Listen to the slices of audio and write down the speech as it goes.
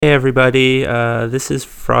Hey everybody, this is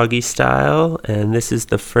Froggy Style, and this is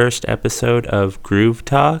the first episode of Groove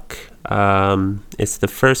Talk. It's the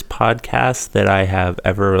first podcast that I have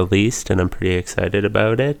ever released, and I'm pretty excited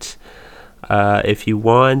about it. If you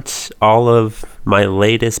want all of my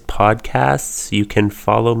latest podcasts, you can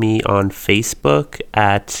follow me on Facebook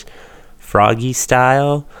at Froggy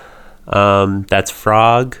Style. That's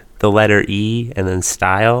Frog, the letter E, and then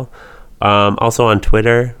Style. Also on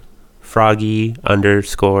Twitter,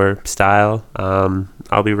 Froggy_Style.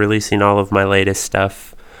 I'll be releasing all of my latest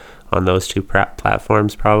stuff on those two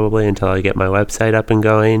platforms probably until I get my website up and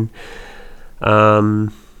going.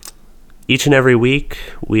 Each and every week,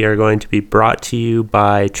 we are going to be brought to you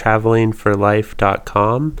by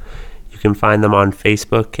travelingforlife.com. You can find them on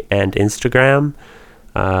Facebook and Instagram.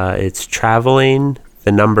 It's traveling,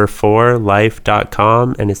 the number 4,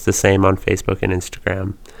 life.com, and it's the same on Facebook and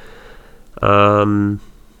Instagram.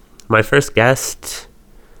 My first guest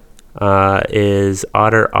is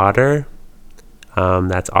OdderOtter.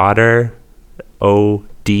 That's Otter,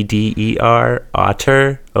 ODDER,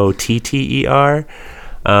 Otter, OTTER.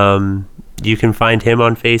 You can find him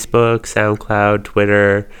on Facebook, SoundCloud,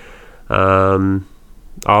 Twitter,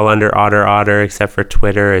 all under OdderOtter except for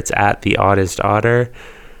Twitter. It's at the Oddest Otter.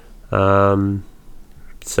 So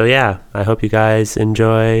yeah, I hope you guys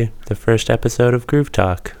enjoy the first episode of Groove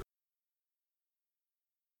Talk.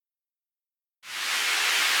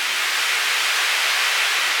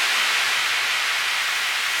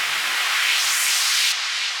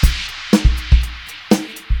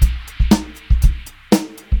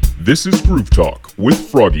 This is Groove Talk with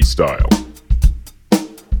Froggy Style.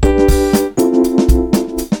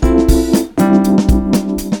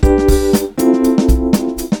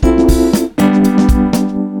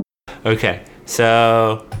 Okay,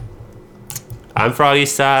 so I'm Froggy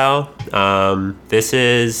Style. This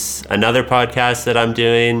is another podcast that I'm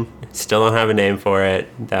doing. Still don't have a name for it.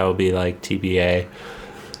 That will be like TBA.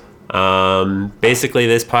 Basically,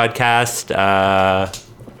 this podcast,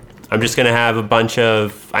 I'm just going to have a bunch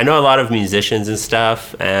of... I know a lot of musicians and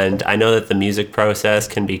stuff, and I know that the music process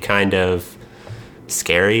can be kind of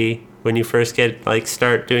scary when you first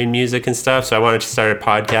start doing music and stuff. So I wanted to start a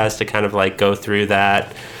podcast to kind of like go through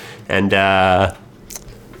that and, I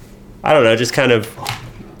don't know, just kind of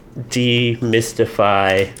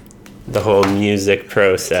demystify the whole music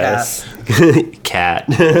process. Cat.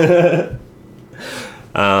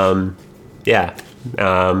 Yeah.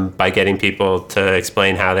 By getting people to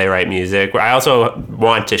explain how they write music. I also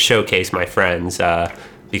want to showcase my friends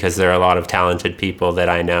because there are a lot of talented people that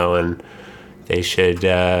I know, and they should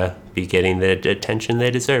be getting the attention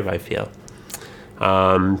they deserve, I feel.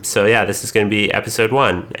 So yeah, this is going to be episode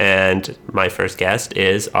 1, and my first guest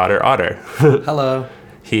is OdderOtter. Hello.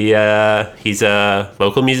 He's a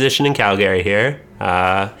local musician in Calgary here,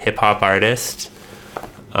 hip-hop artist.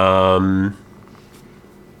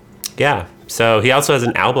 Yeah. So he also has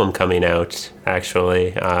an album coming out,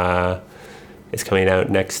 actually. It's coming out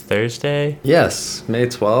next Thursday. Yes, May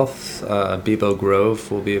 12th. Bebo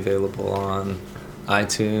Grove will be available on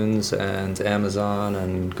iTunes and Amazon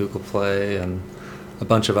and Google Play and a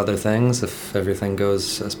bunch of other things if everything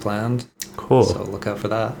goes as planned. Cool. So look out for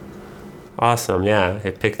that. Awesome, yeah.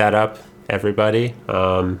 Pick that up, everybody.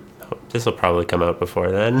 This will probably come out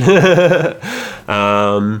before then.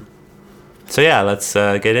 So yeah, let's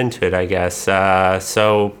get into it, I guess.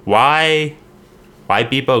 So why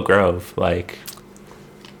Bebo Grove? Like,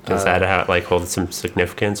 does that hold some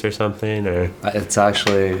significance or something? Or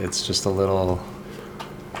It's just a little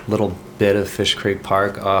bit of Fish Creek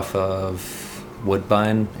Park off of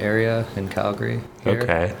Woodbine area in Calgary here.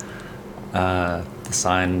 Okay. The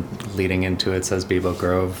sign leading into it says Bebo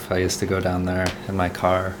Grove. I used to go down there in my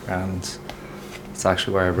car, and it's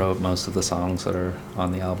actually where I wrote most of the songs that are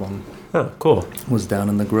on the album. Oh, cool. Was down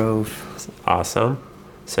in the Grove. Awesome.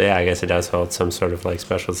 So yeah, I guess it does hold some sort of like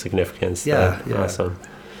special significance. Yeah. Awesome.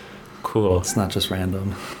 Cool. It's not just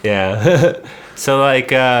random. Yeah. So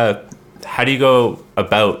like, how do you go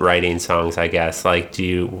about writing songs, I guess? Like,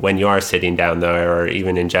 when you are sitting down there, or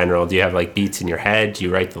even in general, do you have like beats in your head? Do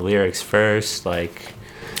you write the lyrics first? Like,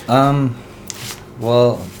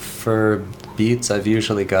 well, for beats, I've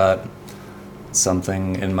usually got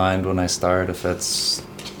something in mind when I start. If it's,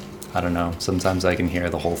 I don't know, sometimes I can hear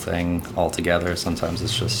the whole thing all together. Sometimes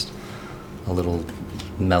it's just a little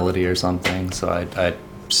melody or something. So I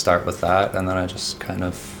start with that, and then I just kind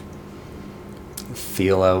of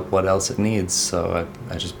feel out what else it needs. So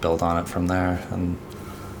I just build on it from there. And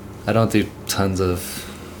I don't do tons of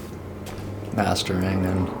mastering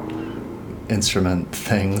and instrument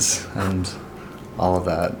things and all of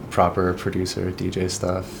that proper producer DJ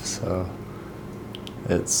stuff. So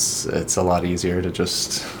it's a lot easier to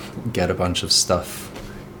just get a bunch of stuff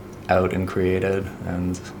out and created.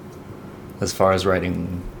 And as far as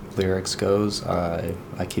writing lyrics goes, I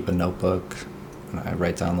keep a notebook and I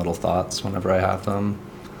write down little thoughts whenever I have them.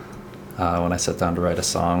 When I sit down to write a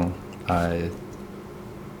song, I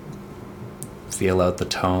feel out the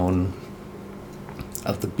tone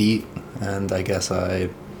of the beat, and I guess I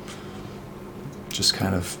just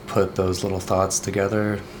kind of put those little thoughts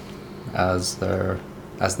together as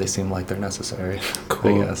they seem like they're necessary.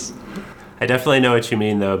 Cool. I guess. I definitely know what you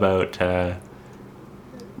mean though about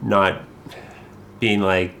not being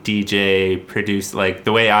like DJ produced. Like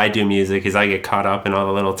the way I do music is I get caught up in all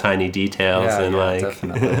the little tiny details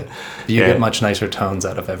definitely. You get much nicer tones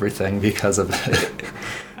out of everything because of it.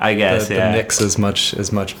 I guess the mix is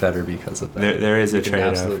much better because of that. There is a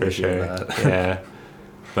trade-off for sure. Yeah,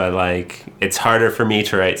 but like it's harder for me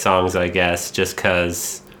to write songs, I guess, just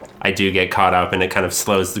because I do get caught up and it kind of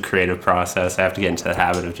slows the creative process. I have to get into the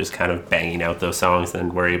habit of just kind of banging out those songs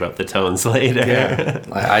and worry about the tones later. Yeah,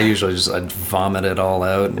 I usually just vomit it all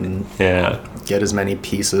out and get as many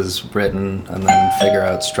pieces written and then figure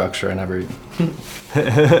out structure and every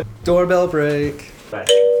doorbell break. Bye.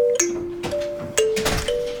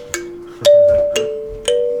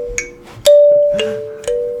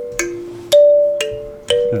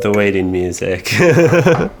 The waiting music.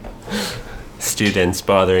 Students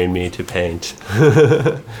bothering me to paint.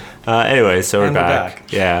 Anyway, so we're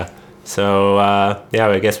back. Yeah. So,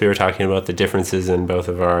 I guess we were talking about the differences in both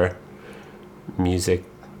of our music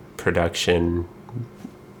production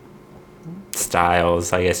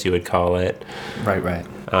styles, I guess you would call it. Right.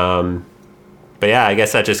 But yeah, I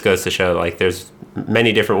guess that just goes to show, like, there's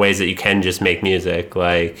many different ways that you can just make music.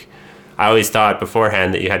 Like, I always thought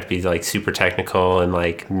beforehand that you had to be, like, super technical and,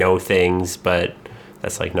 like, know things, but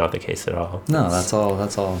that's, like, not the case at all. No, that's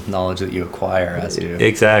all knowledge that you acquire as you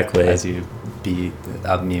be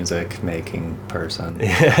a music making person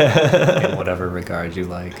in whatever regard you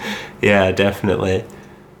like. Yeah, definitely.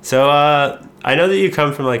 So I know that you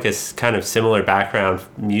come from like a kind of similar background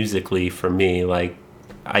musically from me. Like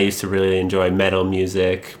I used to really enjoy metal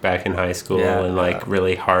music back in high school and like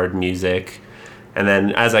really hard music. And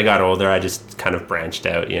then as I got older, I just kind of branched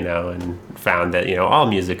out, and found that, all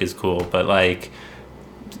music is cool. But like,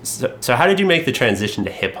 so how did you make the transition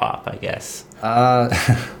to hip hop, I guess?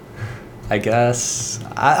 I guess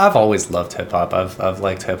I've always loved hip hop. I've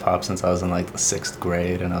liked hip hop since I was in like the 6th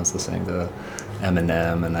grade, and I was listening to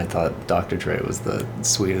Eminem, and I thought Dr. Dre was the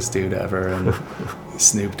sweetest dude ever, and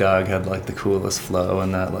Snoop Dogg had like the coolest flow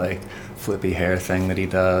and that like flippy hair thing that he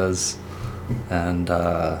does, and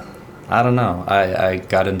I don't know. I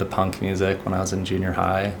got into punk music when I was in junior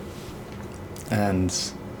high, and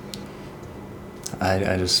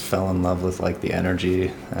I just fell in love with like the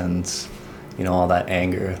energy and all that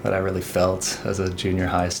anger that I really felt as a junior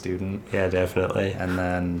high student. Yeah, definitely. And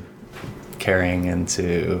then carrying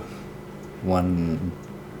into when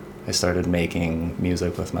I started making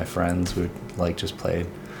music with my friends, we like just played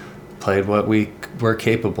what we were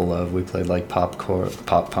capable of. We played like pop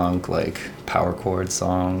punk, like power chord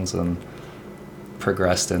songs, and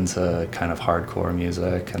progressed into kind of hardcore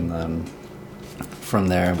music. And then from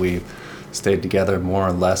there we stayed together more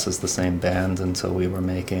or less as the same band until we were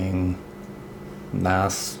making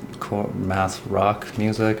math rock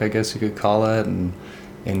music, I guess you could call it, and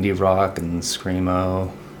indie rock and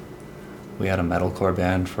screamo. We had a metalcore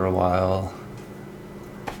band for a while.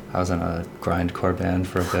 I was in a grindcore band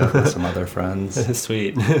for a bit with some other friends.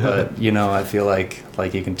 Sweet. But I feel like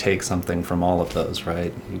you can take something from all of those,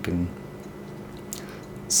 right?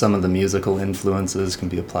 Some of the musical influences can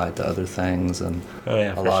be applied to other things, and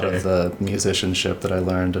a lot of the musicianship that I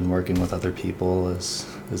learned in working with other people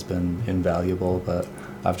has been invaluable. But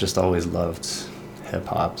I've just always loved hip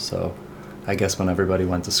hop, so I guess when everybody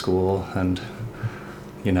went to school and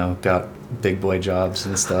got big boy jobs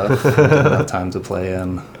and stuff, and didn't have time to play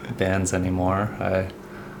in bands anymore, I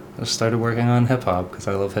just started working on hip hop because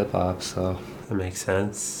I love hip hop. So that makes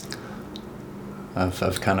sense.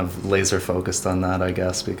 I've kind of laser focused on that, I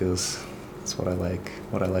guess, because it's what I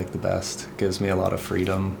like the best. It gives me a lot of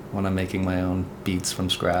freedom when I'm making my own beats from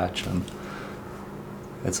scratch, and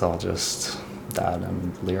it's all just that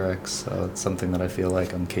and lyrics. So it's something that I feel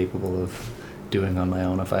like I'm capable of doing on my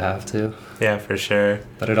own if I have to. Yeah, for sure.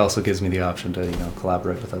 But it also gives me the option to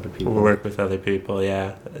collaborate with other people. Work with other people,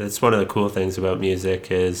 yeah. It's one of the cool things about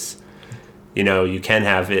music is you can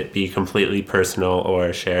have it be completely personal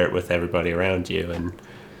or share it with everybody around you. And,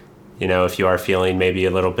 if you are feeling maybe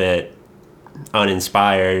a little bit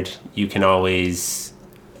uninspired, you can always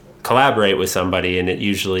collaborate with somebody, and it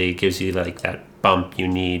usually gives you like that bump you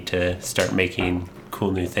need to start making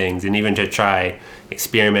cool new things, and even to try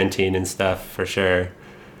experimenting and stuff for sure.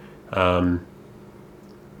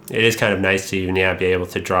 It is kind of nice to even be able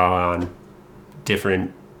to draw on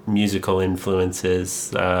different musical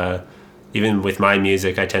influences. Even with my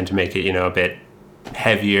music, I tend to make it, a bit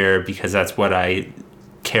heavier because that's what I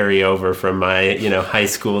carry over from my, high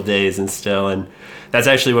school days and still. And that's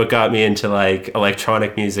actually what got me into like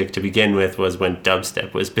electronic music to begin with, was when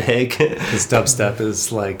dubstep was big. Because dubstep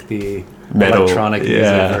is like the Metal, electronic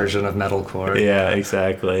music version of metalcore. Yeah,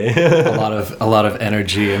 exactly. a lot of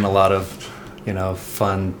energy and a lot of,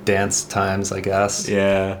 fun dance times, I guess.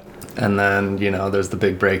 Yeah. And then, there's the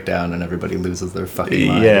big breakdown and everybody loses their fucking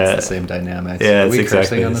mind. Yeah. It's the same dynamics. Yeah, Are it's we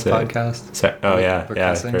exactly cursing on the this same. podcast? So, oh, yeah. We're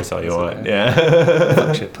Yeah, cursing? curse all you That's want. okay. Yeah.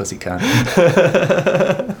 Fuck shit, pussy cunt.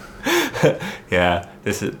 Yeah,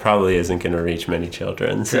 this probably isn't going to reach many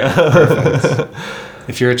children. So. Perfect.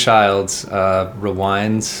 If you're a child,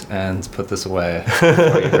 rewind and put this away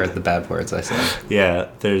before you heard the bad words I said. Yeah,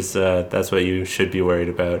 that's what you should be worried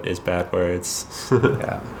about, is bad words.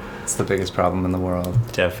 Yeah, it's the biggest problem in the world.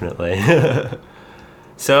 Definitely.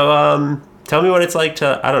 So, tell me what it's like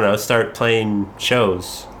to, I don't know, start playing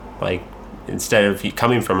shows. Like, instead of you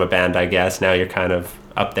coming from a band, I guess, now you're kind of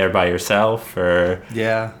up there by yourself, or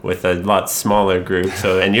with a lot smaller group.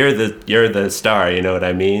 So, and you're the star, you know what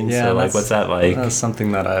I mean? Yeah. So, like, what's that like? That's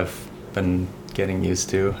something that I've been getting used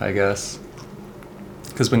to, I guess.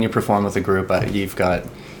 Because when you perform with a group, you've got,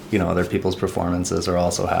 other people's performances are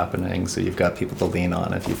also happening, so you've got people to lean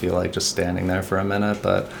on if you feel like just standing there for a minute.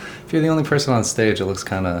 But if you're the only person on stage, it looks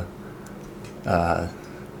kind of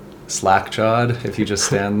slack-jawed if you just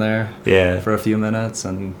stand there for a few minutes,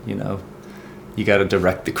 and you got to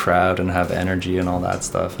direct the crowd and have energy and all that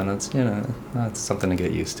stuff, and it's that's something to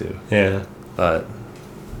get used to. Yeah. But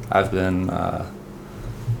I've been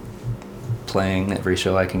playing every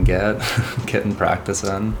show I can get, getting practice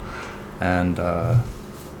in, and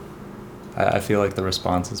I feel like the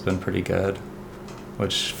response has been pretty good,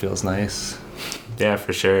 which feels nice. Yeah,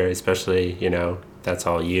 for sure. Especially, that's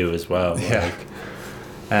all you as well. Yeah. Like.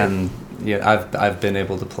 And I've been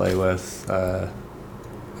able to play with a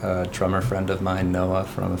drummer friend of mine, Noah,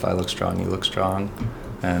 from If I Look Strong, You Look Strong,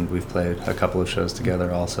 and we've played a couple of shows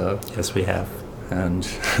together also. Yes, we have. And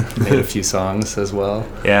made a few songs as well.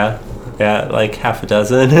 Yeah, like half a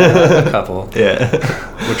dozen. A couple.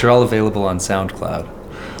 Yeah. Which are all available on SoundCloud.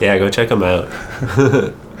 Yeah, go check them out.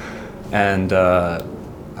 And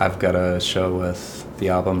I've got a show with the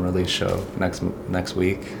album release show next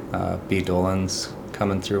week. B. Dolan's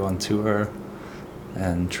coming through on tour,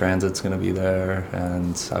 and Transit's going to be there,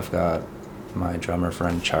 and I've got my drummer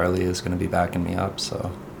friend Charlie is going to be backing me up.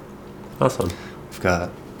 So awesome.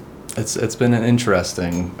 It's been an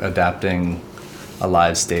interesting adapting a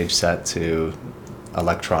live stage set to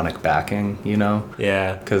electronic backing,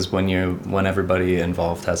 Yeah. because when everybody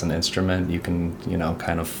involved has an instrument, you can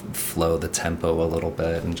kind of flow the tempo a little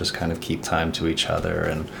bit and just kind of keep time to each other,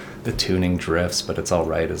 and the tuning drifts, but it's all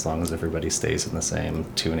right as long as everybody stays in the same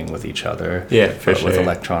tuning with each other. Yeah, for sure. With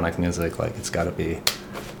electronic music, like, it's got to be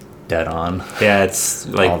dead on. Yeah, it's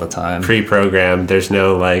like all the time pre-programmed. There's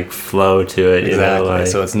no like flow to it. Exactly.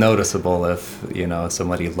 So it's noticeable if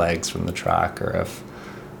somebody lags from the track, or if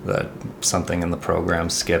something in the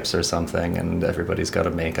program skips or something, and everybody's got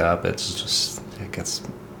to make up. It gets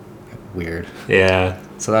weird. Yeah.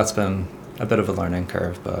 So that's been a bit of a learning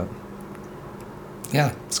curve, but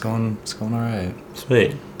yeah, it's going all right.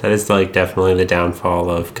 Sweet. That is like definitely the downfall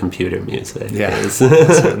of computer music. Yeah,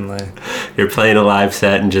 certainly. You're playing a live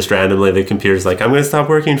set and just randomly the computer's like, I'm going to stop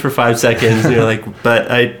working for 5 seconds. And you're like, but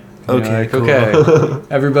okay, cool. Okay.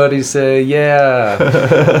 Everybody say, yeah.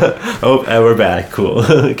 Oh, and we're back. Cool.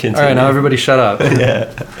 Continue. All right, now everybody shut up. Yeah.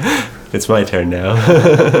 It's my turn now.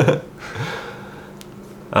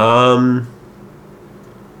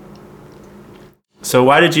 So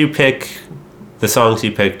why did you pick the songs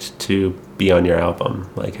you picked to be on your album?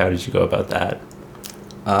 Like, how did you go about that?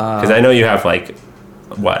 Because I know you have like,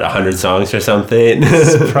 100 songs or something?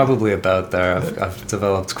 It's probably about there. I've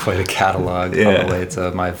developed quite a catalog on the way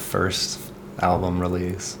to my first album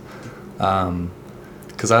release.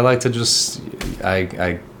 Because I like to just,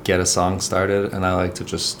 I get a song started and I like to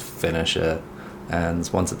just finish it. And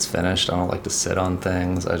once it's finished, I don't like to sit on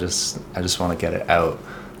things. I just want to get it out.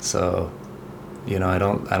 So, I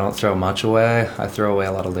don't throw much away. I throw away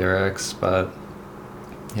a lot of lyrics, but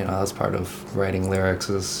that's part of writing lyrics,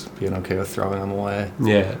 is being okay with throwing them away.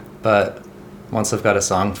 Yeah. But once I've got a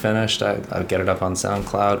song finished, I get it up on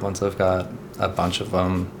SoundCloud. Once I've got a bunch of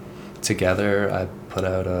them together, I put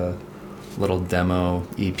out a little demo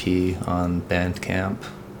EP on Bandcamp.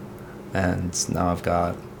 And now I've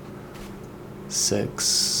got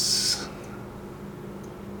six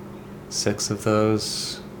of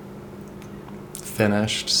those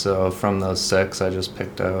finished. So from those 6, I just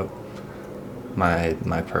picked out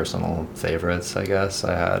my personal favorites, I guess.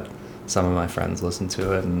 I had some of my friends listen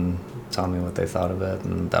to it and tell me what they thought of it,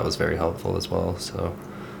 and that was very helpful as well. So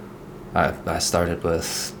I started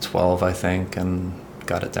with 12, I think, and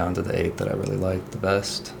got it down to the 8 that I really liked the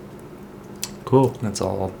best. Cool. And it's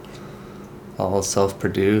all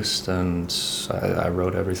self-produced, and I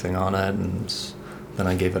wrote everything on it, and then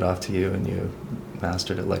I gave it off to you, and you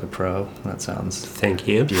mastered it like a pro. That sounds thank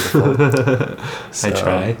you. Beautiful. I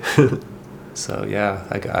try. So yeah,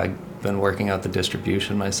 I've been working out the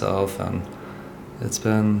distribution myself, and it's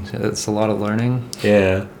a lot of learning.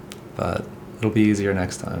 Yeah. But it'll be easier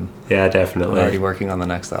next time. Yeah, definitely. I'm already working on the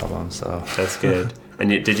next album, so that's good. And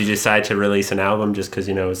did you decide to release an album just because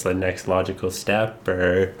it's the next logical step,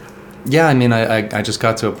 or? Yeah, I mean, I just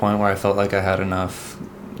got to a point where I felt like I had enough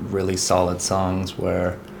really solid songs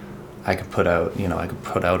where I could put out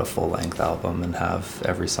a full length album and have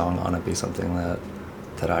every song on it be something that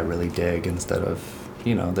I really dig, instead of,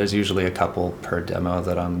 there's usually a couple per demo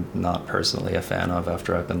that I'm not personally a fan of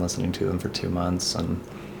after I've been listening to them for 2 months, and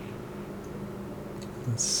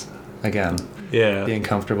it's, again, being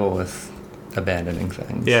comfortable with abandoning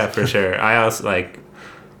things. Yeah, for sure. I also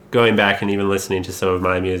going back and even listening to some of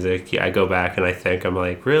my music, I go back and I think, I'm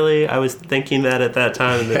like, really? I was thinking that at that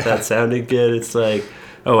time, and that sounded good. It's like,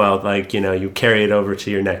 oh well, you carry it over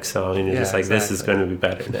to your next song, and you're just like, exactly. This is going to be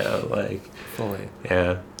better now. Fully.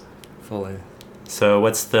 Yeah. Fully. So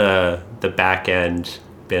what's the back end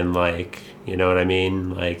been like? You know what I mean?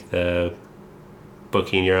 The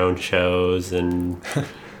booking your own shows and,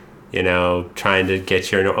 trying to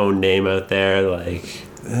get your own name out there,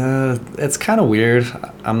 it's kind of weird.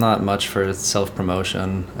 I'm not much for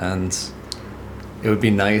self-promotion, and it would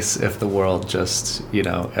be nice if the world just,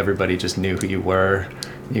 everybody just knew who you were.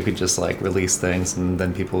 You could just release things, and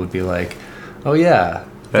then people would be like, oh yeah,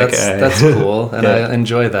 that's cool. And yeah. I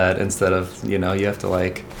enjoy that, instead of, you have to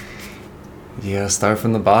you gotta start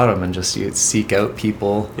from the bottom and just seek out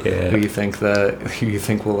people who you think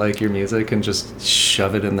will like your music, and just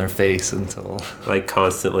shove it in their face until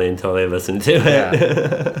constantly until they listen to it.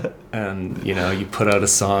 Yeah. And you put out a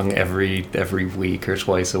song every week or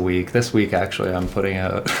twice a week. This week actually I'm putting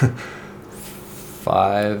out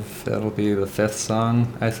 5. That'll be the 5th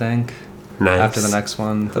song, I think. Nice. After the next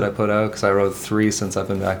one that I put out, because I wrote 3 since I've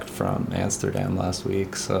been back from Amsterdam last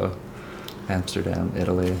week. So Amsterdam,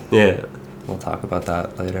 Italy. Yeah. We'll talk about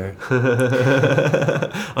that later.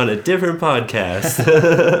 On a different podcast.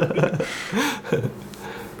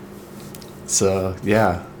 So,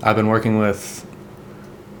 yeah, I've been working with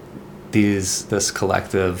this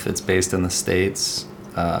collective. It's based in the States.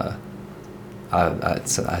 Since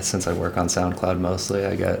I work on SoundCloud mostly,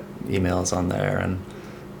 I get emails on there, and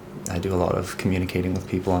I do a lot of communicating with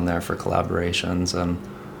people on there for collaborations, and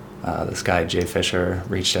this guy, Jay Fisher,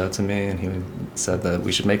 reached out to me, and he said that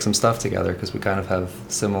we should make some stuff together because we kind of have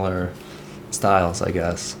similar styles, I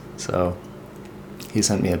guess. So he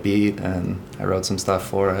sent me a beat, and I wrote some stuff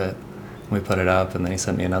for it. We put it up, and then he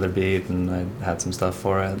sent me another beat, and I had some stuff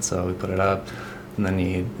for it, so we put it up. And then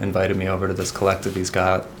he invited me over to this collective he's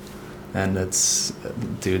got, and it's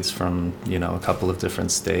dudes from, a couple of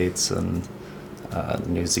different states, and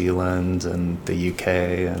New Zealand and the UK,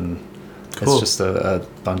 and cool. It's just a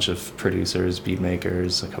bunch of producers, beat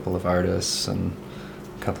makers, a couple of artists, and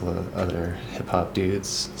a couple of other hip-hop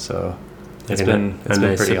dudes. So it's been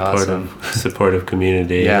pretty awesome. Supportive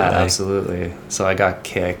community. Yeah, absolutely. So I got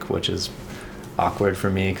Kick, which is awkward for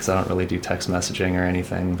me because I don't really do text messaging or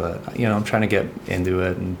anything, but I'm trying to get into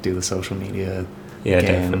it and do the social media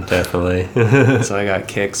game. Definitely. So I got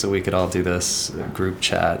Kick so we could all do this group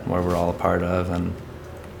chat where we're all a part of, and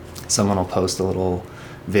someone will post a little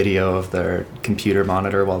video of their computer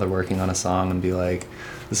monitor while they're working on a song and be like,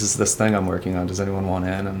 this is this thing I'm working on, does anyone want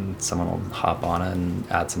in? And someone will hop on it and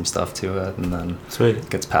add some stuff to it, and then it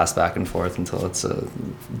gets passed back and forth until it's a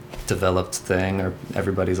developed thing, or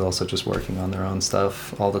everybody's also just working on their own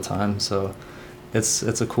stuff all the time. So it's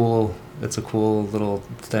a cool little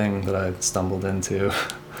thing that I stumbled into.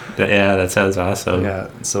 Yeah, that sounds awesome. Yeah,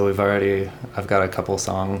 so I've got a couple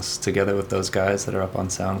songs together with those guys that are up on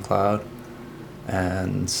SoundCloud,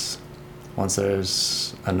 and once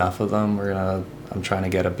there's enough of them, I'm trying to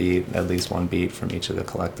get at least one beat from each of the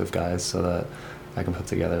collective guys, so that I can put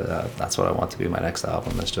together that's what I want to be my next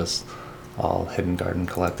album. It's just all Hidden Garden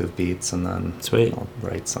collective beats, and then I'll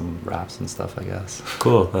write some raps and stuff, I guess.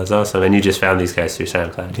 Cool, that's awesome. And you just found these guys through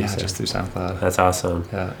SoundCloud? Yeah, just through SoundCloud. That's awesome.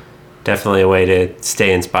 Yeah. Definitely a way to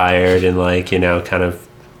stay inspired and kind of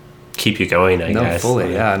keep you going, I guess. No,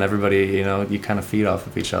 fully, yeah. And everybody, you kind of feed off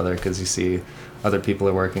of each other because you see other people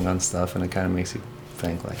are working on stuff, and it kind of makes you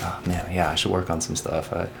think like, oh man, yeah, I should work on some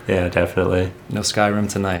stuff. Yeah, definitely. No Skyrim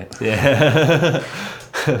tonight. Yeah.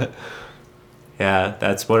 Yeah,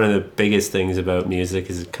 that's one of the biggest things about music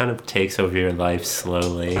is it kind of takes over your life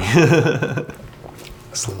slowly.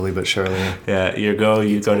 Slowly but surely. Yeah, you go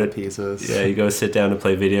to pieces. Yeah, you go sit down to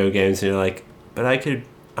play video games, and you're like, but I'm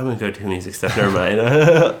gonna go do music stuff. Never mind.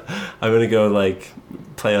 I'm gonna go like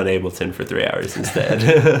play on Ableton for 3 hours instead.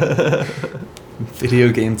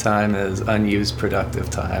 Video game time is unused productive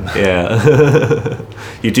time. Yeah.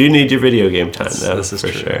 You do need your video game time, though. This is for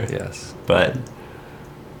true. Sure. Yes. But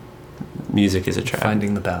music is a trap.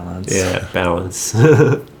 Finding the balance. Yeah, balance.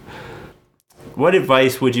 What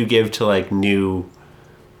advice would you give to like new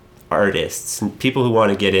artists, people who want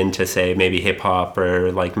to get into, say, maybe hip hop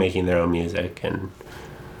or like making their own music? And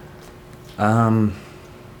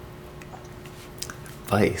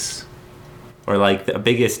advice, or like the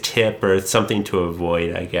biggest tip or something to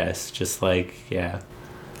avoid, I guess. Just like, yeah.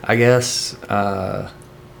 I guess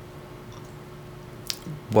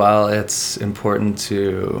while it's important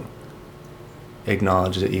to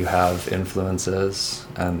acknowledge that you have influences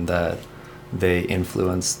and that they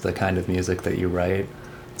influence the kind of music that you write,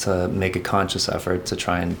 to make a conscious effort to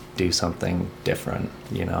try and do something different,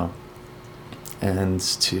 and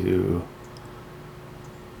to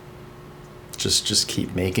just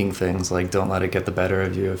keep making things. Like, don't let it get the better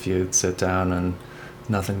of you. If you sit down and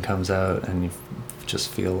nothing comes out and you just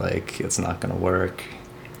feel like it's not going to work,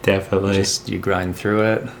 definitely you grind through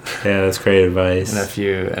it. Yeah, that's great advice.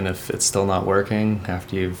 And if it's still not working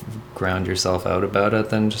after you've ground yourself out about it,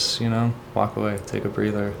 then just walk away, take a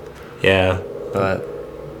breather. Yeah, but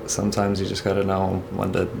sometimes you just gotta know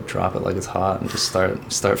when to drop it like it's hot and just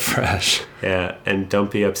start fresh. Yeah, and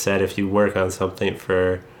don't be upset if you work on something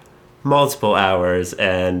for multiple hours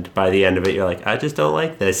and by the end of it you're like, I just don't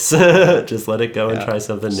like this. Just let it go and try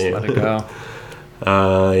something new. Let it go.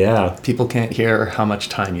 Yeah. People can't hear how much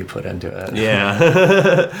time you put into it.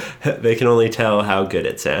 Yeah. They can only tell how good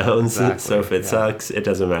it sounds. Exactly. So if it sucks, it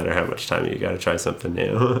doesn't matter how much time you got to try something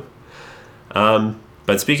new.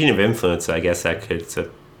 But speaking of influence, I guess it's a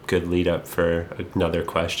good lead up for another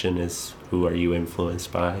question is, who are you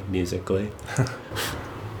influenced by musically?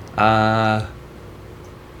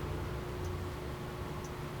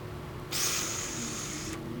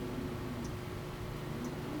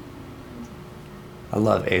 I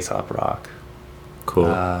love Aesop Rock. Cool.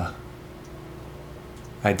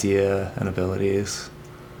 Idea and abilities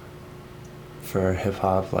for hip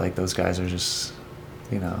hop, like those guys are just,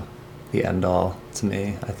 the end all to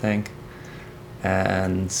me, I think.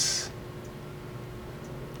 And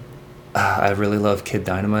I really love Kid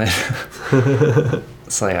Dynamite.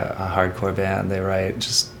 It's like a hardcore band. They write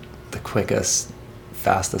just the quickest,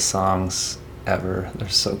 fastest songs ever. They're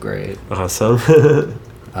so great. Awesome.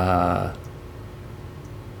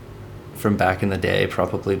 From back in the day,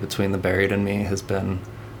 probably Between the Buried and Me has been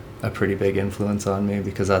a pretty big influence on me,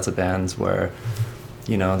 because that's a band where,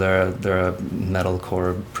 they're a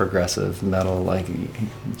metalcore, progressive metal, like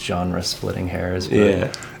genre splitting hairs. But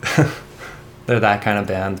Yeah. they're that kind of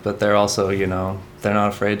band, but they're also, they're not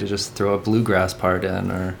afraid to just throw a bluegrass part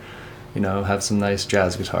in, or, have some nice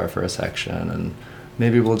jazz guitar for a section, and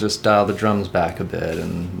maybe we'll just dial the drums back a bit,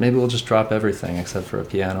 and maybe we'll just drop everything except for a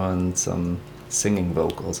piano and some singing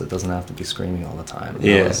vocals. It doesn't have to be screaming all the time.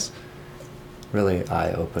 Yeah. It was really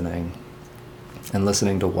eye-opening. And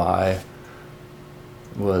listening to Y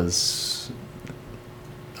was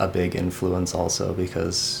a big influence also,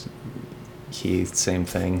 because same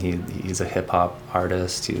thing, he's a hip-hop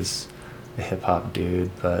artist, he's a hip-hop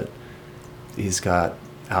dude, but he's got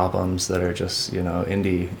albums that are just,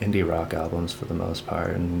 indie rock albums for the most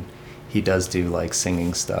part, and he does do like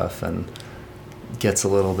singing stuff and gets a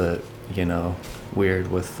little bit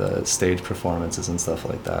weird with stage performances and stuff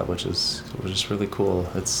like that, which is really cool.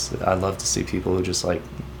 I love to see people who just like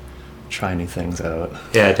try new things out.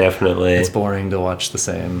 Yeah, definitely. It's boring to watch the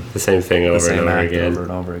same thing over and over again. Over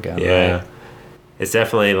and over again. Yeah. Right? It's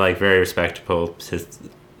definitely like very respectable to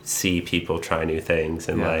see people try new things,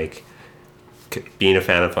 and like being a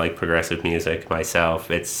fan of like progressive music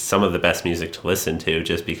myself, it's some of the best music to listen to,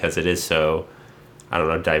 just because it is so, I don't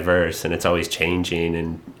know, diverse, and it's always changing,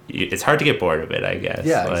 and it's hard to get bored of it, I guess.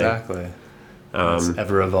 Yeah, exactly. It's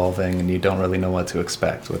ever evolving, and you don't really know what to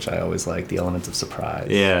expect, which I always like, the element of surprise.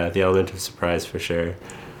 Yeah, the element of surprise for sure.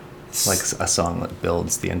 It's like a song that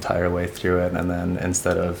builds the entire way through it, and then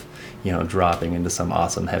instead of, dropping into some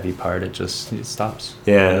awesome heavy part, it stops.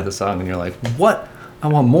 Yeah. At the end of the song, and you're like, what? I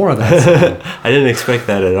want more of that song. I didn't expect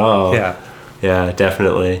that at all. Yeah. Yeah,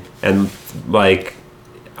 definitely. And like,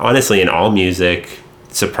 honestly, in all music,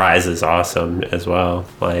 surprise is awesome as well.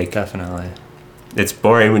 Like, Definitely. it's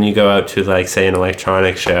boring when you go out to, like, say, an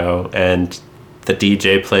electronic show and the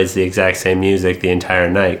DJ plays the exact same music the entire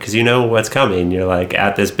night, because you know what's coming. You're like,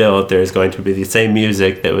 at this build, there's going to be the same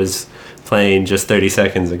music that was playing just 30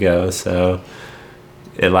 seconds ago. So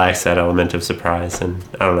it lacks that element of surprise, and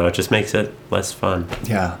I don't know, it just makes it less fun.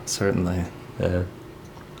 Yeah, certainly. Yeah.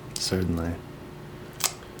 Certainly.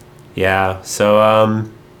 Yeah, so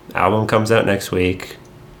album comes out next week.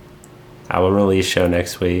 Album release show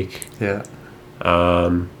next week. Yeah.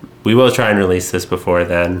 We will try and release this before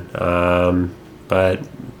then, but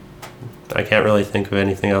I can't really think of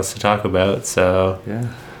anything else to talk about, so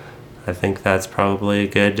Yeah. I think that's probably a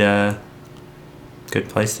good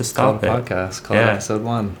place to Call stop it it. a podcast. Call it episode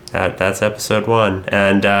 1. That's episode 1.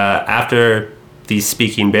 And after these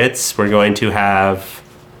speaking bits, we're going to have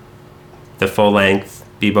the full-length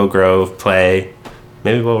Bebo Grove play.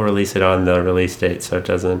 Maybe we'll release it on the release date so it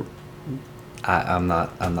doesn't... I'm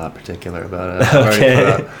not particular about it.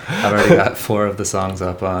 I've already got 4 of the songs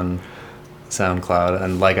up on SoundCloud,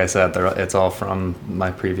 and like I said, it's all from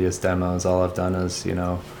my previous demos. All I've done is,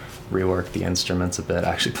 rework the instruments a bit,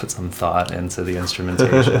 actually put some thought into the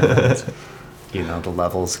instrumentation, and, the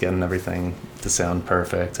levels, getting everything to sound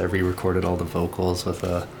perfect. I re-recorded all the vocals with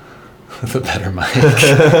a better mic in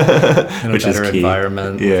a Which is better key.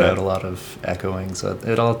 environment, Yeah. without a lot of echoing, so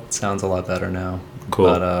it all sounds a lot better now. Cool.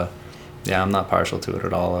 But yeah, I'm not partial to it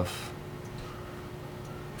at all. If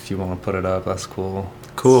you want to put it up, that's cool.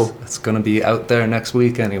 Cool. It's gonna be out there next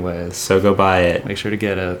week anyways. So go buy it. Make sure to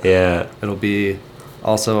get it. Yeah. It'll be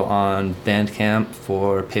also on Bandcamp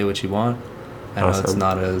for Pay What You Want. I know it's Awesome.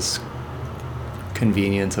 not as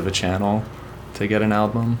convenient of a channel to get an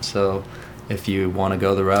album, so if you want to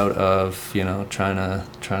go the route of, trying to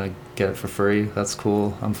get it for free, that's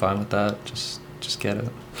cool. I'm fine with that. Just get it.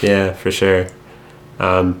 Yeah, for sure.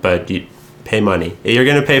 But you pay money. You're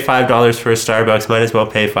going to pay $5 for a Starbucks, might as well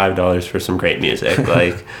pay $5 for some great music.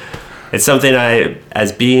 Like, it's something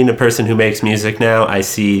as being a person who makes music now, I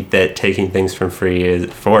see that taking things for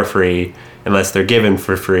free, unless they're given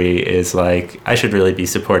for free, is like, I should really be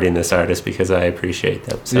supporting this artist because I appreciate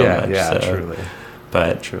them so much. Yeah, so. truly.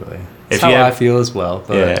 But Truly. if That's how you have, I feel as well.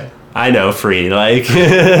 But yeah, I know, free. Like,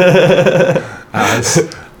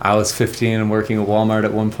 I was 15 and working at Walmart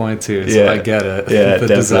at one point too, so Yeah. I get it. Yeah, the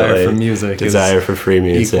definitely. desire for music Desire is for free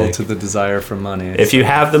music. equal to the desire for money. If you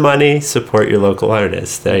have the money, support your local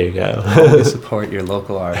artist. There you go. always support your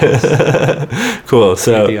local artist. Cool.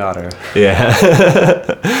 So The Otter. yeah.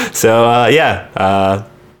 So I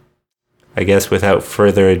guess without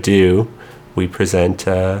further ado, we present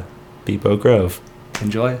Bebo Grove.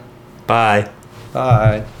 Enjoy. Bye.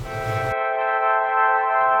 Bye.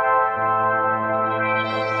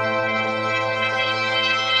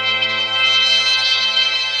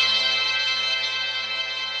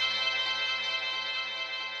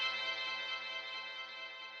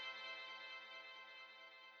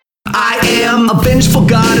 I am a vengeful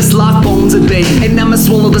goddess, lock bones at bay, and I'ma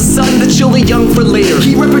swallow the sun that chill the young for later.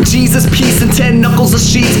 He ripper Jesus, peace, and 10 knuckles of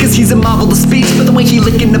sheets, cause he's a marvel of speech, but the way he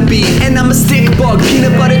licking the beat. And I'm a stick bug,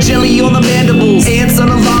 peanut butter jelly on the mandibles, ants on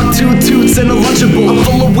a log, 2 toots and a lunchable. I'm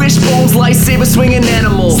full of wishbones, lightsaber swinging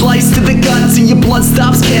animal, slice to the gut till your blood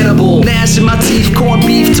stops cannibal. Gnashing my teeth, corned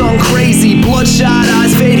beef, tongue crazy, bloodshot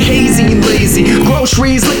eyes fade hazy and lazy.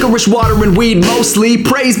 Groceries, licorice, water, and weed mostly.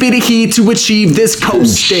 Praise be to he to achieve this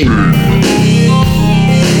coast state.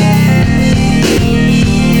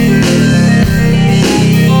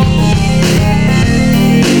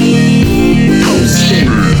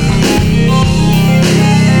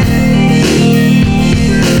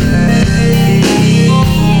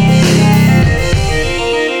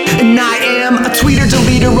 And I am a tweeter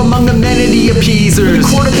deleter among amenity appeasers. With a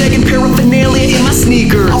quarter-bagging paraphernalia in my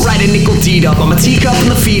sneakers. I'll write a nickel deed up. I'm a teacup from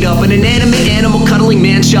the feet up. An inanimate animal cuddling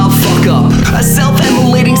man-child fuck up. A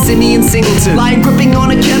self-immolating simian singleton. Lion gripping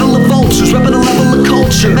on a kettle of vultures. Repping a level of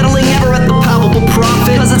culture. Meddling ever at the palpable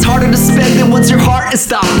profit. Cause it's harder to spend than once your heart is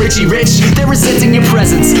stopped. Richie Rich, they're resenting your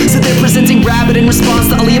presence. So they're presenting rabbit in response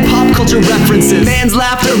to all your pop culture references. Man's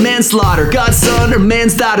laughter, manslaughter. God's son or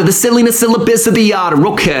man's daughter. The silliness syllabus of the otter.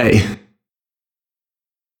 Okay.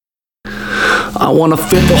 I wanna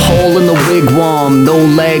fit the hole in the wigwam, no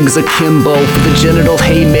legs akimbo, for the genital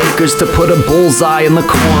haymakers to put a bullseye in the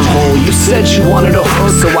cornhole. You said you wanted a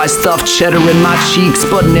hook, so I stuffed cheddar in my cheeks,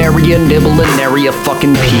 but nary a nibble and nary a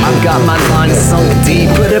fucking peep. I've got my line sunk deep,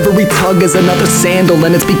 but every tug is another sandal,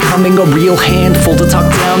 and it's becoming a real handful to tuck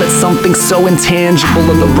down at something so intangible,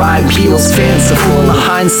 and the ride feels fanciful, and the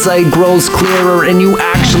hindsight grows clearer, and you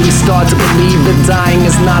actually start to believe that dying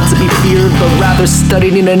is not to be feared, but rather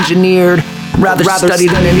studied and engineered. Rather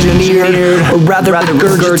studied and engineered, or rather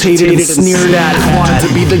regurgitated and sneered at. Wanted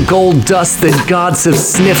to be the gold dust that gods have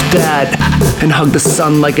sniffed at, and hug the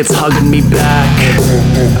sun like it's hugging me back.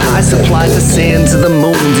 I supplied the sand to the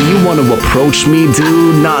moon. Do you want to approach me,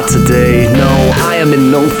 dude? Not today, no, I am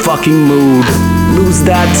in no fucking mood. Lose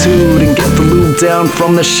that dude and get the lube down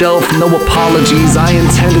from the shelf. No apologies, I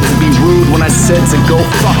intended to be rude when I said to go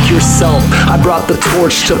fuck yourself. I brought the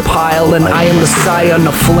torch to pile, and I am the scion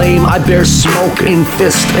of flame. I bear smoke in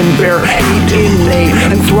fist and bear hate in name,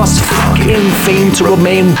 and thrust fuck in fame to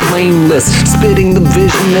remain blameless, spitting the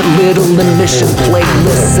vision at little emission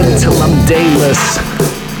playlists until I'm dayless,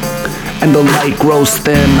 and the light grows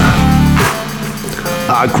thin.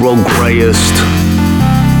 I grow grayest,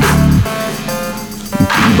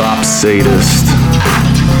 bebop sadist,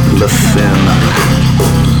 Le Fin.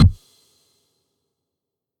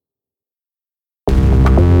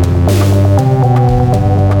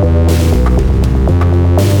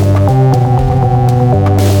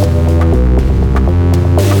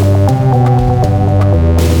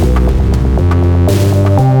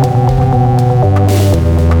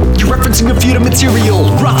 Material,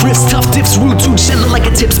 rough riffs, tough dips, rude too shallow like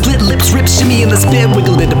a tip, split lips, rip, shimmy in the spit,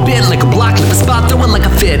 wiggle it a bit like a block, lip a spot, throw it like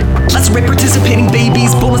a fit. Let's rip participating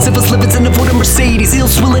babies, bonus if it's lipids in the void of Mercedes, eel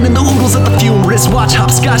swilling in the oodles of the fume, wristwatch,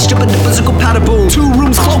 hopscotch, jumping the physical powder boom. 2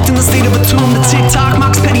 rooms cloaked in the state of a tomb, the tick-tock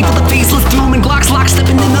mocks petty for the faceless doom, and Glock's lock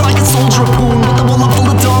stepping in there like a soldier of poon, with the wallet full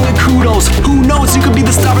of dong and kudos. Who knows, you could be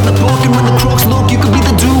the star of the book, and when the crooks look, you could be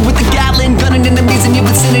the dude with the Gatling gunning enemies in your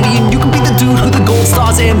vicinity, and you could be the dude who the gold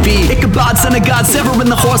stars envy. Ichabod, son of God, severing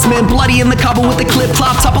the horseman, bloody in the cobble with the clip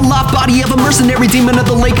clop, top a loft body of a mercenary demon of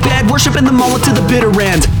the lake bed, worshiping the mullet to the bitter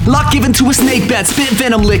end. Lock given to a snake bed, spit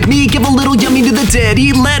venom lick me, give a little yummy to the dead.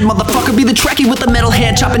 Eat lead, motherfucker, be the Trekkie with the metal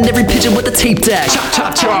hand, chopping every pigeon with a tape deck. Chop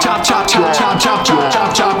chop chop chop chop chop chop chop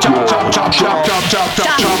chop chop chop chop chop chop chop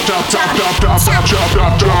chop chop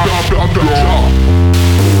chop chop chop.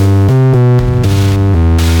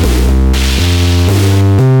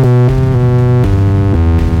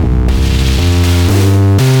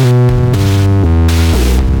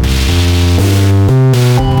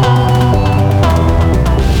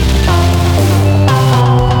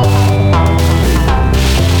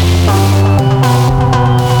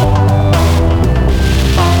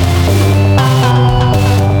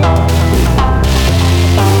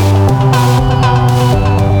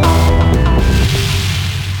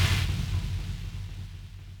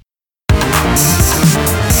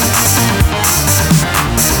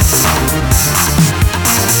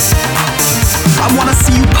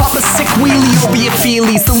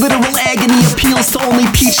 The literal agony appeals to only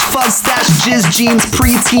peach fuzz stash jizz jeans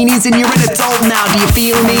pre-teenies, and you're an adult now, do you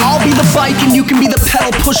feel me? I'll be the bike and you can be the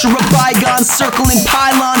pedal pusher of bygones, circling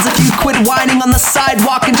pylons if you quit whining on the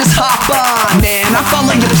sidewalk and just hop on. Man, I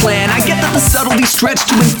follow your plan, I get that the subtlety stretched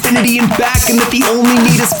to infinity and back, and that the only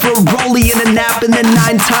need is for a rollie and a nap, and then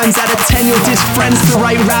 9 times out of 10 you'll ditch friends to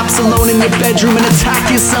write raps alone in your bedroom and attack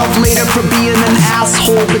yourself later for being an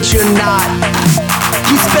asshole, but you're not.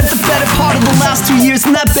 You spent the better part of the last 2 years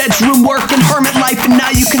in that bedroom working hermit life, and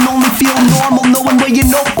now you can only feel normal knowing where your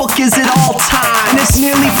notebook is at all times. And it's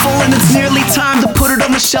nearly full and it's nearly time to put it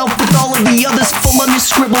on the shelf with all of the others full on your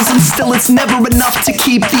scribbles, and still it's never enough to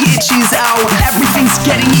keep the itchies out. Everything's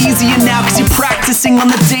getting easier now cause you're practicing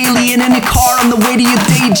on the daily, and in your car on the way to your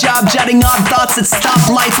day job, jotting odd thoughts at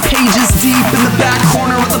stoplights, pages deep in the back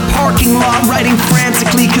corner of the parking lot, writing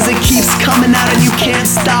frantically cause it keeps coming out and you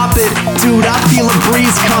can't stop it. Dude, I feel a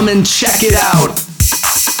breeze coming, check it out.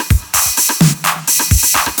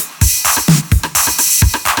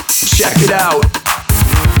 Check it out.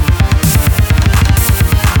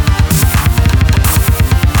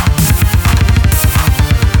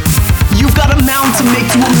 You've got a mound to make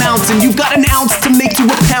to a mountain, you've got an ounce to make to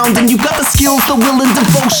a pound, and you've got the skills, the will and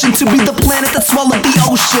devotion to be the planet that swallowed the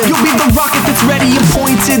ocean. You'll be the rocket that's ready and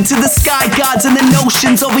pointed to the sky gods and the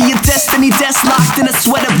notions over your destiny, desk locked in a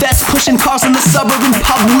sweater vest, pushing cars in the suburban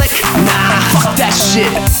public. Nah, fuck that shit.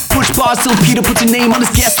 push bars till Peter puts your name on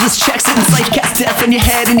his guest list. Checks it, it's like cast death on your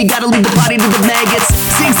head, and you gotta leave the body to the maggots.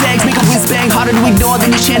 Zigzags make a whiz bang harder to ignore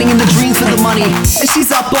than you're chanting in the dreams for the money. And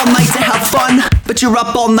she's up all night to have fun, but you're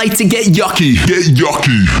up all night to get yucky. Get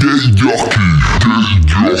yucky, get yucky,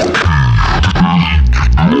 get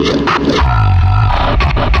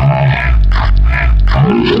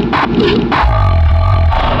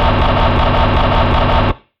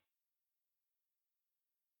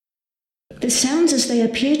The sounds as they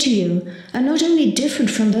appear to you are not only different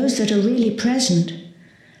from those that are really present,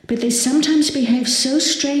 but they sometimes behave so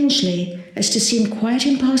strangely as to seem quite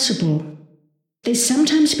impossible. They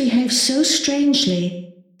sometimes behave so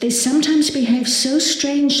strangely. They sometimes behave so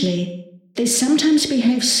strangely. They sometimes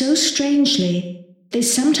behave so strangely. They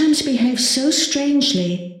sometimes behave so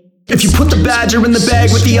strangely. If you put the badger in the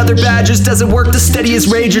bag with the other badgers, does it work to steady his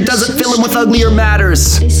rage, or does it fill him with uglier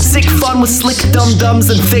matters? Sick fun with slick dum-dums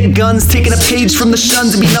and thick guns, taking a page from the shun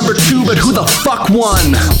to be number 2, but who the fuck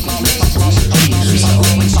won?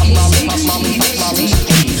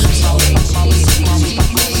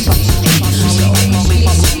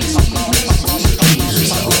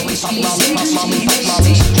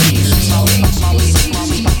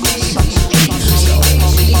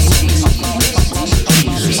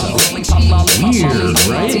 Weird,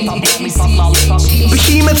 right?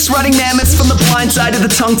 Behemoths running mammoths from the blind side of the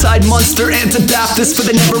tongue-tied monster. Anti-Baptists, for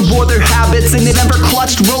they never wore their habits, and they never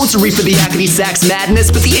clutched rosary for the yakety sax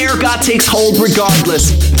madness. But the air god takes hold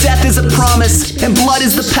regardless. Death is a promise, and blood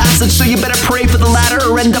is the passage, so you better pray for the latter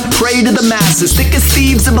or end up prey to the masses. Thick as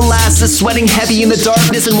thieves and molasses, sweating heavy in the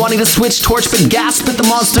darkness and wanting to switch torch, but gasp at the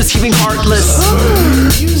monsters heaving heartless.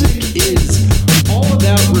 Music is all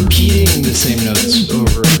about repeating the same notes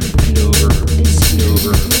over and over and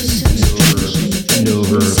over and over and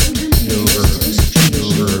over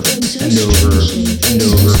and over and over and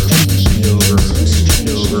over and over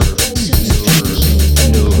and over and over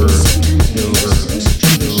and over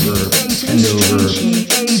and over and over.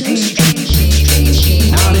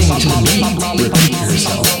 Nodding to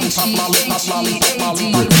the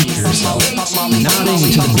beat, repeat yourself. Repeat yourself. Nodding to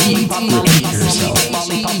the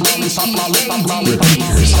beat,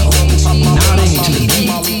 repeat yourself. Repeat yourself. Nodding to the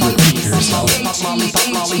beat, repeat yourself.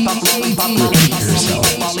 Repeat yourself.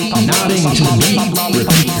 Nodding to the beat,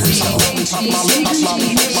 repeat yourself.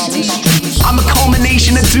 I'm a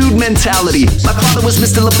culmination of dude mentality. My father was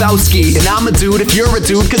Mr. Lebowski, and I'm a dude if you're a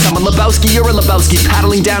dude, cause I'm a Lebowski, you're a Lebowski.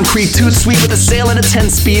 Paddling down creek, tooth sweet with a sail at a 10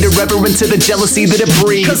 speed, irreverent to the jealousy that it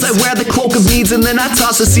breeds. Cause I wear the cloak of beads and then I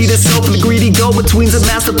toss a seed of soap for the greedy go-betweens of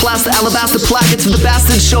master plaster, alabaster plackets for the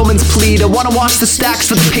bastard showman's plead. I wanna wash the stacks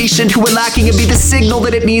for the patient who are lacking and be the signal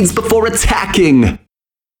that it needs before attacking.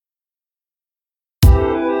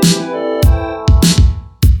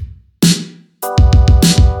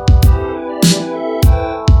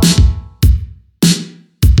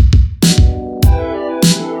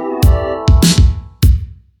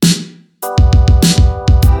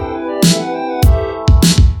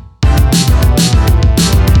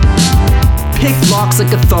 Locks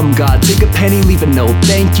like a thumb god, take a penny, leave a note,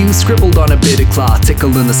 thank you, scribbled on a bit of cloth,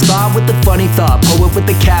 tickle in the spot with a funny thought, poet with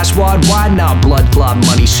the cash wad, why not, blood clot,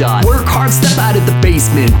 money shot, work hard, step out of the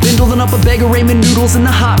basement, bindling up a bag of ramen noodles in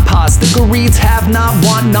the hot pot, sticker reads, have not,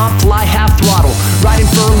 want not, fly half throttle, riding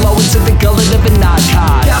furlough into the gullet of a knot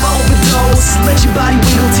cod, have a overdose, let your body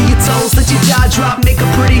wiggle to your toes, let your jaw drop, make a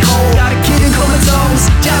pretty hole, got a kid in comatose,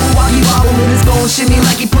 Jabberwocky wobble in his bone, shimmy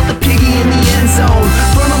like he put the piggy in the end zone,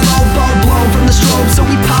 from a low ball blown from the strobe, so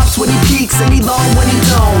he pops when he peaks and he long when he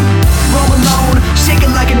don't. Roam alone,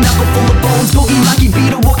 shaking like a knuckle full of bones, boogie like he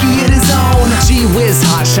beat a Wookiee in his own. Gee whiz,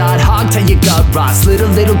 hot shot, hog till your gut rot, slid a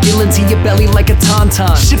little gill into your belly like a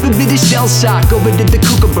tauntaun. Ship a bit of shell shock over to the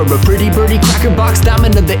kookaburra, pretty birdie cracker box,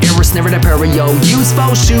 diamond of the era, snare at a perio. Use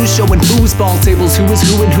faux shoes, showing foosball tables, who is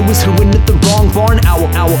who and who is who, and at the wrong barn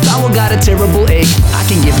owl. Foul got a terrible egg. I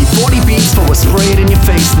can give you 40 beats for a spray it in your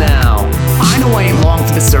face now. I know I ain't long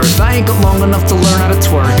for this earth, I ain't got long enough to learn how to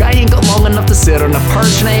twerk, I ain't got long enough to sit on a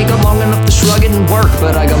perch, and I ain't got long enough to shrug it and work,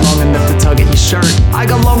 but I got long enough to tug at your shirt. I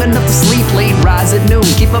got long enough to sleep late, rise at noon,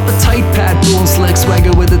 keep up a tight pad, boom, slick swagger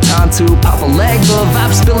with a tontu, pop a leg, the vibe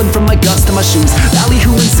spilling from my guts to my shoes,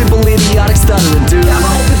 ballyhoo and simple idiotic stuttering dude. Have a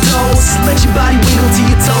overdose, let your body wiggle to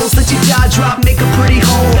your toes, let your jaw drop, make a pretty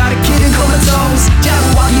hole, got a kid in comatose,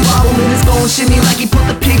 Jabberwocky wobble in his bone, shimmy like he put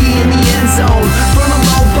the piggy in the end zone, from a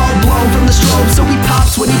low ball blown from the strobe, so he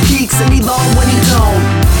pops when he peaks and he long when he don't.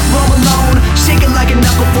 Roam alone, shaking like a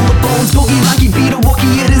knuckle full of bones, boogie like he beat a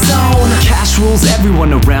Wookiee in his own. Cash rules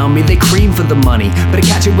everyone around me, they cream for the money, but I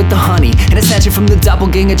catch it with the honey, and I snatch it from the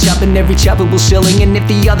doppelganger chopping every choppable shilling. And if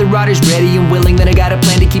the other otter's ready and willing, then I got a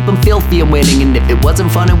plan to keep him filthy and winning. And if it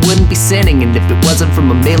wasn't fun, it wouldn't be sinning. And if it wasn't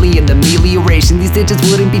from amelioration, these digits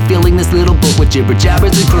wouldn't be filling this little book with jibber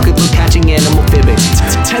jabbers and crooked look catching animal fibbing.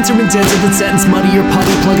 Tenser and denser than sentence muddy or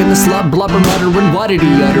putty, plugging the slub, blubber, muttering, what did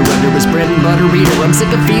he utter under his bread and butter reader? I'm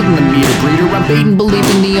sick of feeding the meter breeder. I'm baiting,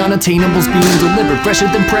 believing the unattainable's being delivered. Fresher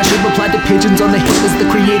than pressure, replied to pigeons on the hill as the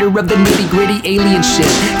creator of the nitty gritty alien shit.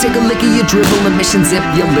 Take a lick of your dribble, emission zip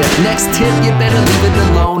your lip. Next tip, you better leave it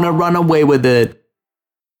alone or run away with it.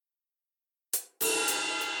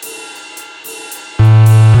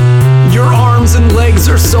 Your arms and legs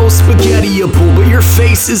are so spaghettiable, but your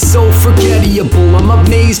face is so forgettiable. I'm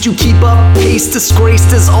amazed you keep up pace,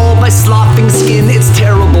 disgraced as all by sloughing skin. It's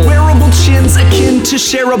terrible. Wearable chins akin to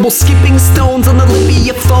shareable, skipping stones on the lip of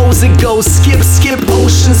your foes. It goes skip, skip,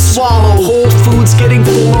 ocean swallow. Whole Foods getting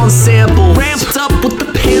full on samples. Ramped up with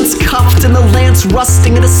the pants cuffed and the lance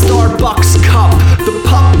rusting in a Starbucks cup. The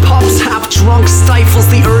pup pups half drunk, stifles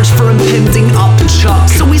the urge for impending upchuck.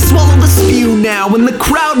 So we swallow the spew now, and the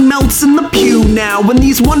crowd melts in the pew now, and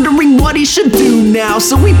he's wondering what he should do now.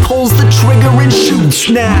 So he pulls the trigger and shoots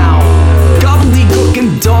now. Gobbledygook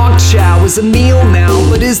and dog chow is a meal now,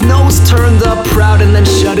 but his nose turned up proud and then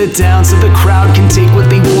shut it down so the crowd can take what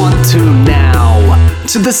they want to now.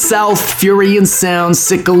 To the south, fury and sound,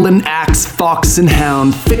 sickle and axe, fox and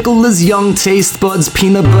hound. Fickle as young taste buds,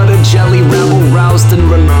 peanut butter jelly, rabble roused and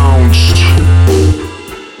renounced.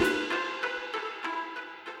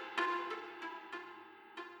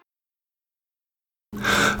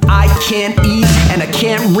 I can't eat and I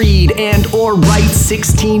can't read and or write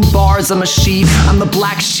 16 bars on a sheet. I'm the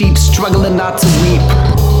black sheep struggling not to weep.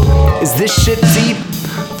 Is this shit deep?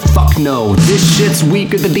 Fuck no, this shit's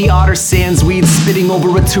weaker than the otter sands weed, spitting over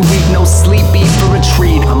a 2-week no sleep beat for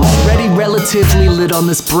retreat. I'm already relatively lit on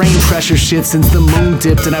this brain pressure shit since the moon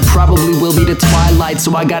dipped, and I probably will be to twilight,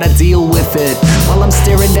 so I gotta deal with it. While I'm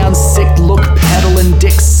staring down sick look peddling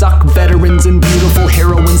dick suck veterans and beautiful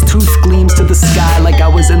heroines, tooth gleams to the sky like I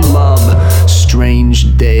was in love.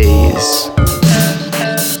 Strange days.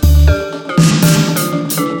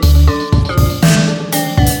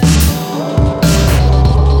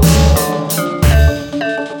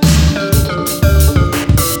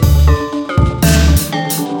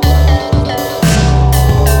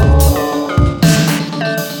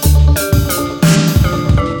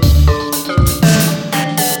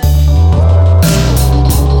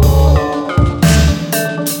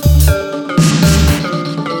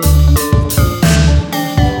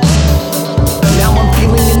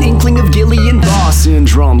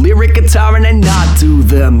 Lyric guitar and I not do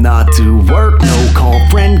them, not do work, no call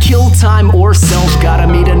friend, kill time or self, gotta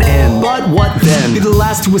meet an end. But what then? Be the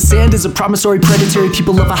last to ascend is a promissory predatory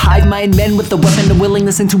people of a hive mind, men with the weapon, the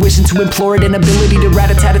willingness, intuition to implore it, an ability to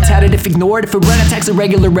rat-a-tat-a-tat it if ignored. If a run attacks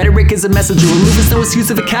irregular rhetoric is a messenger, remove is no excuse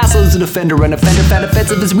if a castle is an offender. An offender found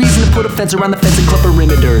offensive is reason to put a fence around the fence and clip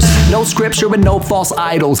perimeters. No scripture and no false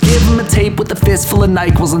idols. Give them a tape with a fist full of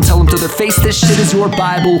NyQuils and tell them to their face this shit is your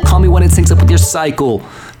Bible. Call me when it syncs up with your cycle.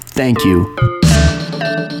 Thank you.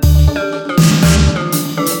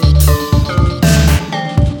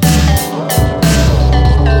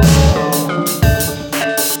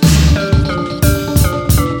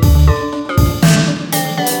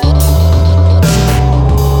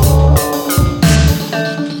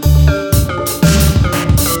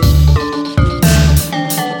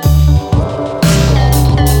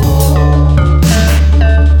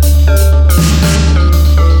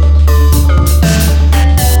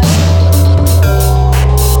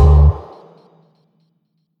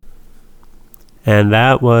 And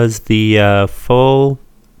that was the full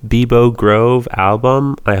Bebo Grove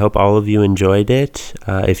album. I hope all of you enjoyed it.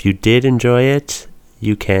 If you did enjoy it,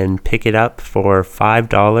 you can pick it up for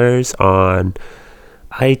 $5 on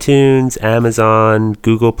iTunes, Amazon,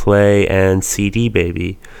 Google Play, and CD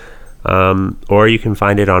Baby. Or you can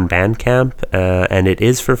find it on Bandcamp, and it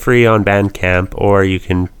is for free on Bandcamp, or you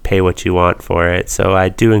can pay what you want for it. So I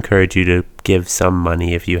do encourage you to give some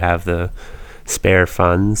money if you have the spare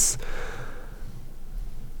funds.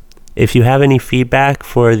 If you have any feedback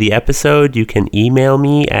for the episode, you can email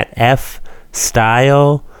me at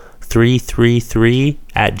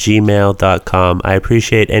fstyle333@gmail.com. I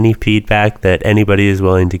appreciate any feedback that anybody is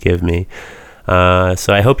willing to give me.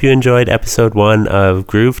 So I hope you enjoyed episode 1 of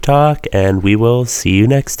Groove Talk, and we will see you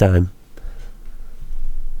next time.